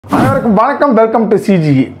அனைவருக்கும் வணக்கம். Welcome to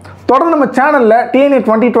CGE. தொடர்ந்து நம்ம சேனல்ல TNEA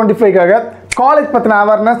 2025க்காக காலேஜ் பத்தின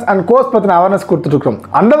அவேர்னஸ் அண்ட் கோர்ஸ் பத்தின அவேர்னஸ் கொடுத்துட்டு இருக்கோம்.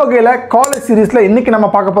 அந்த வகையில் காலேஜ் சீரீஸ்ல இன்னைக்கு நம்ம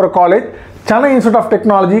பார்க்க போற college Chennai Institute of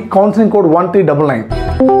Technology, Counselling code 1399.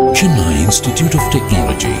 Chennai Institute of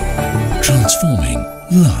Technology, transforming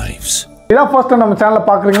lives. இதான் ஃபர்ஸ்ட் டைம் நம்ம சேனலை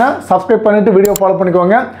பார்க்குறீங்கன்னா சப்ஸ்கிரைப் பண்ணிட்டு வீடியோ ஃபாலோ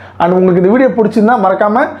பண்ணிக்கோங்க. அண்ட் உங்களுக்கு இந்த வீடியோ பிடிச்சிருந்தா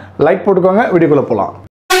மறக்காம லைக் போட்டுக்கோங்க. வீடியோக்குள்ள போகலாம்.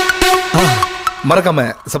 மறக்காம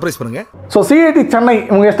சர்ப்ரைஸ் பண்ணுங்க. ஸோ CIT சென்னை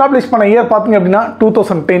இவங்க எஸ்டாப்ளிஷ் பண்ண இயர் பார்த்தீங்க அப்படின்னா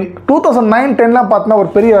 2010, 2009-10லாம் பார்த்தீங்கன்னா ஒரு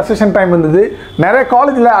பெரிய ரெசெஷன் டைம் இருந்தது. நிறைய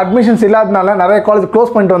காலேஜில் அட்மிஷன்ஸ் இல்லாதனால நிறைய காலேஜ்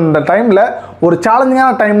க்ளோஸ் பண்ணிட்டு வந்த டைமில் ஒரு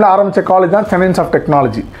சேலஞ்சிங்கான டைமில் ஆரம்பித்த காலேஜ் தான் சென்னை இன்ஸ்டிடியூட் ஆஃப்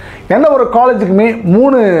டெக்னாலஜி. எந்த ஒரு காலேஜுக்குமே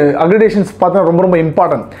 3 அக்ரிடேஷன்ஸ் பார்த்தீங்கன்னா ரொம்ப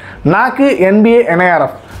important. NAAC, NBA,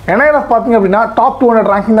 NIRF. NIRF பார்த்தீங்க அப்படின்னா டாப்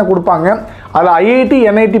 200 ரேங்கிங் தான் கொடுப்பாங்க. அதில் IIT,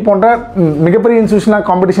 NIT போன்ற மிகப்பெரிய இன்ஸ்டியூஷனாக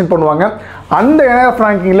காம்படிஷன் பண்ணுவாங்க. அந்த NIRF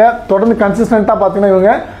ரேங்கிங்கில் தொடர்ந்து கன்சிஸ்டண்ட்டாக பார்த்தீங்கன்னா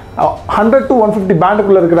இவங்க 100 to 150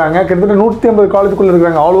 பேண்டுக்குள்ளே இருக்கிறாங்க. கிட்டத்தட்ட 150 காலேஜுக்குள்ளே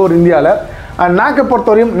இருக்கிறாங்க ஆல் ஓவர் இந்தியாவில். அண்ட் NAAC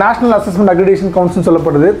பொறுத்தவரையும் நேஷனல் அசஸ்மெண்ட் அக்ரிடேஷன் கவுன்சில்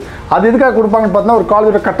சொல்லப்படுது. அது எதுக்காக கொடுப்பாங்கன்னு பார்த்தீங்கன்னா ஒரு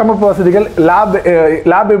காலேஜோட கட்டமைப்பு வசதிகள்,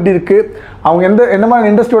 லேப் எப்படி இருக்குது, அவங்க என்ன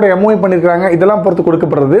மாதிரி இண்டஸ்ட்ரியோட MOE பண்ணியிருக்காங்க, இதெல்லாம் பொறுத்து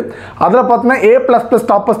கொடுக்கப்படுறது. அதில் பார்த்தீங்கன்னா A++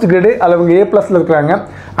 டாப்பஸ்ட் கிரேடு, அதில் அவங்க A+ல இருக்கிறாங்க.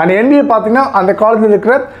 அண்ட் NBA பார்த்தீங்கன்னா அந்த காலேஜில்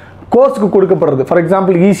இருக்கிற கோர்ஸுக்கு கொடுக்கப்படுறது. For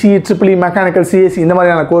example ECE, EEE, mechanical, CSE இந்த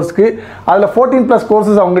மாதிரியான கோர்ஸுக்கு அதில் 14+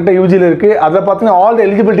 கோர்சஸ் அவங்ககிட்ட யூஜியில் இருக்குது. அதில் பார்த்தீங்கன்னா ஆல்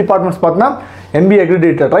எலிஜிபிள் டிபார்ட்மெண்ட்ஸ் பார்த்தீங்கன்னா NBA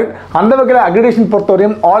அக்ரிடேட்டட், ரைட்? அந்த வகையில் அக்ரிடேஷன்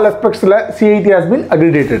பொறுத்தவரையும் all ஆஸ்பெக்ட்ஸில் CIT has been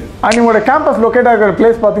accredited. And இவங்களோட கேம்பஸ் லொக்கேட் ஆகிற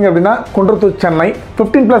பிளேஸ் பார்த்தீங்க அப்படின்னா குன்றத்தூர், சென்னை.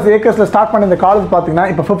 15+ ஏக்கர்ஸில் ஸ்டார்ட் பண்ண இந்த காலேஜ் பார்த்தீங்கன்னா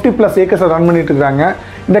இப்போ 50+ ஏக்கர்ஸில் ரன் பண்ணிட்டு இருக்காங்க.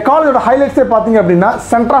 இந்த காலேஜோட ஹைலைட்ஸே பார்த்தீங்க அப்படின்னா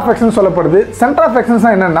சென்டர் ஆஃப் எக்ஸலன்ஸ் சொல்லப்படுது. சென்டர் ஆஃப்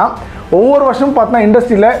எக்ஸலன்ஸ்னா என்னன்னா ஒவ்வொரு வருஷமும் பார்த்தீங்கன்னா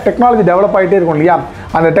இண்டஸ்ட்ரியில் டெக்னாலஜி டெவலப் ஆகிட்டே இருக்கும் இல்லையா?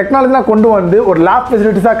 அந்த டெக்னாலஜிலாம் கொண்டு வந்து ஒரு லேப்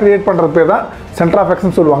ஃபெசிலிட்டிஸாக கிரியேட் பண்ணுறது பேர் தான் சென்டர் ஆஃப்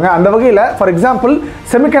எக்ஸலன்ஸ் சொல்லுவாங்க. அந்த வகையில் ஃபார் எக்ஸாம்பிள்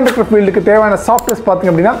செமிகண்டக்டர் ஃபீல்டுக்கு தேவையான சாஃப்ட்வேர்ஸ்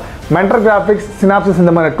பார்த்தீங்க அப்படின்னா மென்டர் கிராஃபிக்ஸ், சினாப்சிஸ்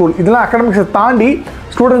இந்த மாதிரி டூல் இதெல்லாம் அகாடமிக்ஸை தாண்டி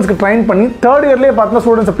ஸ்டூடெண்ட்ஸ்க்கு ட்ரைன் பண்ணி 3rd இயர்லேயே பார்த்தீங்கன்னா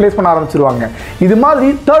ஸ்டூடெண்ட்ஸை ப்ளேஸ் பண்ண ஆரம்பிச்சிருவாங்க. இது மாதிரி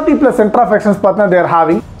 30+ சென்டர் ஆஃப் எக்ஸலன்ஸ் பார்த்தீங்கன்னா they're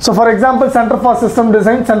having. So for example centre for system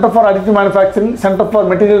design, centre for additive manufacturing, centre for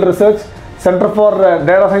material research, Center for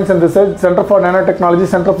Data Science and Research, Center for Nanotechnology,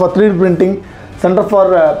 Center for 3D Printing, Center for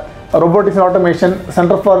Robotics and Automation,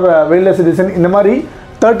 Center for Wildlife Design. இந்த மாதிரி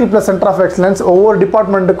 30+ Center of Excellence ஒவ்வொரு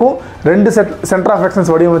டிபார்ட்மெண்ட்டுக்கும் 2 Center of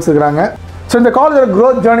Excellence வடிவமைச்சிருக்காங்க. So இந்த காலேஜோட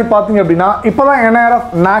growth journey பார்த்தீங்க அப்படின்னா இப்போ தான் NIRF,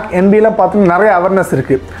 NAAC, NBAலாம் பார்த்தீங்கன்னா நிறைய அவேர்னஸ்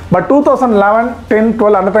இருக்குது. பட் 2011, 10,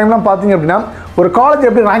 12 அந்த டைம்லாம் பார்த்தீங்க அப்படின்னா ஒரு காலேஜ்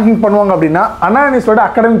எப்படி ரேங்கிங் பண்ணுவாங்க அப்படின்னா அனானிஸோட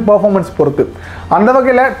அகாடமிக் பர்ஃபார்மன்ஸ் பொறுத்து. அந்த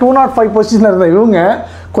வகையில் 205 பொசிஷனில் இருந்த இவங்க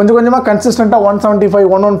கொஞ்சம் கொஞ்சமாக கன்சிஸ்டண்ட்டாக 175,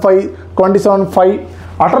 115, 27, 5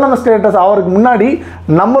 அட்டானமஸ் ஸ்டேட்டஸ் அவருக்கு முன்னாடி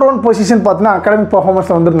நம்பர் 1 பொசிஷன் பார்த்தீங்கன்னா அகாடமிக்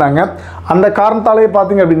பர்ஃபார்மன்ஸில் வந்திருந்தாங்க. அந்த காரணத்தாலேயே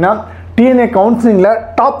பார்த்தீங்க அப்படின்னா TNEA கவுன்சிலிங்கில்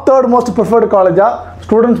top 3rd most preferred காலேஜாக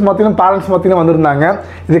students மத்தியிலும் பேரண்ட்ஸ் மத்தியிலும் வந்திருந்தாங்க.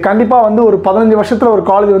 இது கண்டிப்பாக வந்து ஒரு 15 வருஷத்தில் ஒரு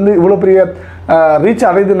காலேஜ் வந்து இவ்வளோ பெரிய ரீச்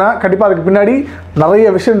அடையுதுன்னா கண்டிப்பாக அதுக்கு பின்னாடி நிறைய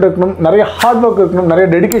விஷயம் இருக்கணும், நிறைய ஹார்ட் ஒர்க் இருக்கணும், நிறைய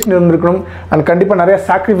டெடிகேஷன் இருந்திருக்கணும், அண்ட் கண்டிப்பாக நிறைய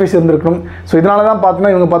சாக்ரிஃபைஸ் இருந்திருக்கணும். ஸோ இதனால தான்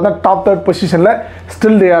பார்த்தீங்கன்னா இவங்க பார்த்தீங்கன்னா டாப் 3rd பொசிஷனில்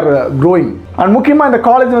still they are growing. And முக்கியமாக இந்த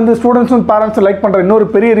காலேஜ் வந்து ஸ்டூடெண்ட்ஸும் பேரண்ட்ஸும் லைக் பண்ணுற இன்னொரு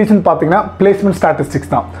பெரிய ரீசன் பார்த்தீங்கன்னா பிளேஸ்மெண்ட்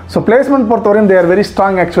ஸ்டாட்டிஸ்டிக்ஸ் தான். ஸோ பிளேஸ்மெண்ட் பொறுத்தவரையும் they are very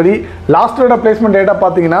strong. Actually last இயரோட placement data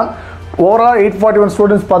பார்த்தீங்கன்னா ஓவரால் 841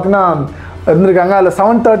 ஸ்டூடெண்ட்ஸ் பார்த்தீங்கன்னா இருந்திருக்காங்க. அதில்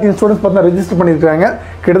 713 ஸ்டூடெண்ட்ஸ் பார்த்தீங்கன்னா ரெஜிஸ்டர் பண்ணியிருக்காங்க.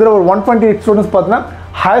 கிட்டத்தட்ட ஒரு 128 ஸ்டூடெண்ட்ஸ் பார்த்தீங்கன்னா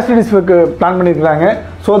ஹையர் ஸ்டடீஸ்க்கு பிளான் பண்ணியிருக்காங்க.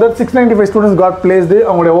 So that 695 students God placed.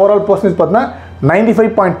 அவங்களுடைய ஓவரால் பர்சன்டேஜ் பார்த்தீங்கன்னா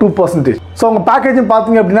 95.2%. ஸோ அவங்க பேக்கேஜும்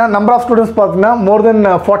பார்த்தீங்க அப்படின்னா நம்பர் ஆஃப் ஸ்டூடெண்ட்ஸ் பார்த்தீங்கன்னா மோர் தென்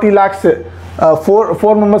 40 lakhs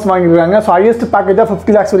 4 members வாங்கியிருக்காங்க. ஸோ ஹையஸ்ட் பேக்கேஜாக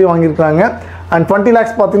 50 lakhs வரையும் வாங்கியிருக்காங்க. அண்ட் 20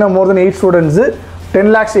 lakhs பார்த்தீங்கன்னா மோர் தென் 8 ஸ்டூடெண்ட்ஸு, 10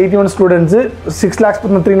 lakhs 81 ஸ்டூடெண்ட்ஸு, 6 lakhs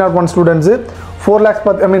பார்த்தீங்கன்னா 301 ஸ்டூடெண்ட்ஸு, 4 lakhs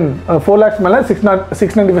 4 lakhs மேலே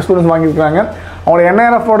 695 ஸ்டூடெண்ட்ஸ் வாங்கியிருக்காங்க. அவங்களோட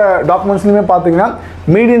NIRFோட டாக்குமெண்ட்ஸ்லையுமே பார்த்தீங்கன்னா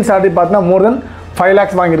மீடியன் சேலரி பார்த்தீங்கன்னா மோர் தென் 5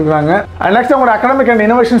 lakhs வாங்கியிருக்காங்க. அண்ட் நெக்ஸ்ட் அவங்களோட அகாடமிக் அண்ட்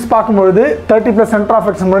இனோவேஷன்ஸ் பார்க்கும்போது 30+ சென்டர் ஆஃப்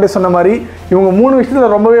எக்ஸலன்ஸ் முன்னாடி சொன்ன மாதிரி இவங்க 3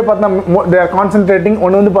 விஷயத்தில் ரொம்பவே பார்த்தீங்கன்னா தே ஆர் கான்சென்ட்ரேட்டிங்.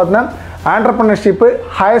 ஒன்று வந்து பார்த்தீங்கன்னா ஆண்டர்பிரினர்ஷிப்பு,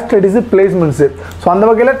 ஹையர் ஸ்டடீஸு, பிளேஸ்மெண்ட்ஸு. ஸோ அந்த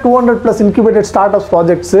வகையில் 200+ incubated start up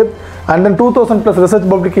projects and then 2000+ research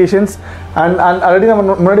publications and already நம்ம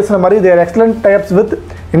முன்னாடி சொன்ன மாதிரி தேர் excellent types with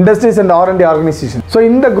industries and R&D organisation. So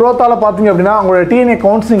இந்த க்ரோத்தால் பார்த்தீங்க அப்படின்னா அவங்களோட TNEA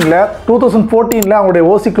கவுன்சிலிங்கில் 2014 அவங்களுடைய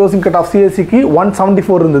OC க்ளோசிங் கட் ஆஃப் CSEக்கு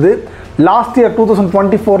 174 இருந்தது. லாஸ்ட் இயர்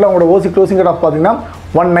 2024 அவங்களோட OC க்ளோசிங் கட் ஆஃப் பார்த்தீங்கன்னா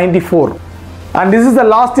 194. And this is the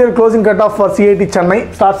last year closing cutoff for CIT Chennai.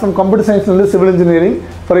 Starts from computer science and civil engineering.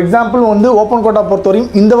 For example, வந்து open quota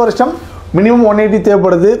பொறுத்தவரையும் இந்த வருஷம் minimum 180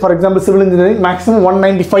 தேவைப்படுது. For example civil engineering maximum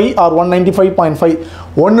 195 R 195.5.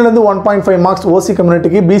 1லேருந்து 1.5 marks OC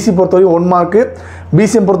கம்யூனிட்டிக்கு. BC பொறுத்தவரையும் 1 mark,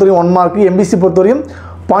 BCM பொறுத்தவரையும் 1 mark, MBC பொறுத்தவரையும்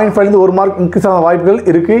 0.5லேருந்து 1 mark increase ஆன வாய்ப்புகள்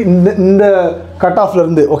இருக்குது இந்த கட்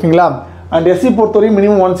ஆஃப்லேருந்து. ஓகேங்களா? அண்ட் SC பொறுத்தவரையும்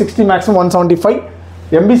மினிமம் 160 மேக்ஸிமம் 175.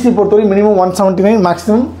 MBC பொறுத்தவரை மினிமம் 179,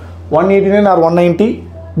 மேக்ஸிமம் 189 ஆர் 190.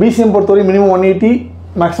 BCM பொறுத்தவரை மினிமம் 180,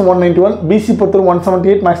 மேக்ஸிமம் 191. BC பொறுத்தவரை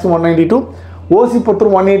 178, மேக்ஸிமம் 192. OC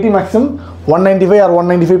பொறுத்தவரை 180, மேக்ஸிமம் 195 ஆர்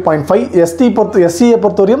 195.5. SCA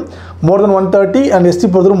பொறுத்தவரையும் மோர் தென் 130 அண்ட் ST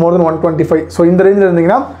பொறுத்தவரை மோர் தென் 125. ஸோ இந்த ரேஞ்சில்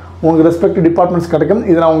இருந்தீங்கன்னா உங்களுக்கு ரெஸ்பெக்டிவ் டிபார்ட்மெண்ட்ஸ் கிடைக்கும்.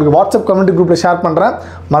 இதை நான் உங்களுக்கு வாட்ஸ்அப் கம்யூனிட்டி குரூப்பில் ஷேர் பண்ணுறேன்.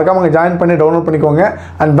 மறக்காம ஜாயின் பண்ணி டவுன்லோட் பண்ணிக்கோங்க.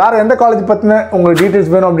 அண்ட் வேறு எந்த காலேஜ் பற்றின உங்களுக்கு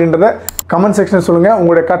டீட்டெயில்ஸ் வேணும் அப்படின்றத கமெண்ட் செக்ஷனில் சொல்லுங்கள்.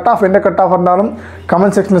 உங்களுடைய கட் ஆஃப் எந்த கட் ஆஃப் இருந்தாலும்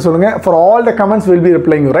கமெண்ட் செக்ஷனில் சொல்லுங்கள். For all the comments will be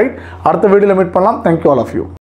replying you right. அடுத்த வீடியோவில் மீட் பண்ணலாம். Thank you all of you.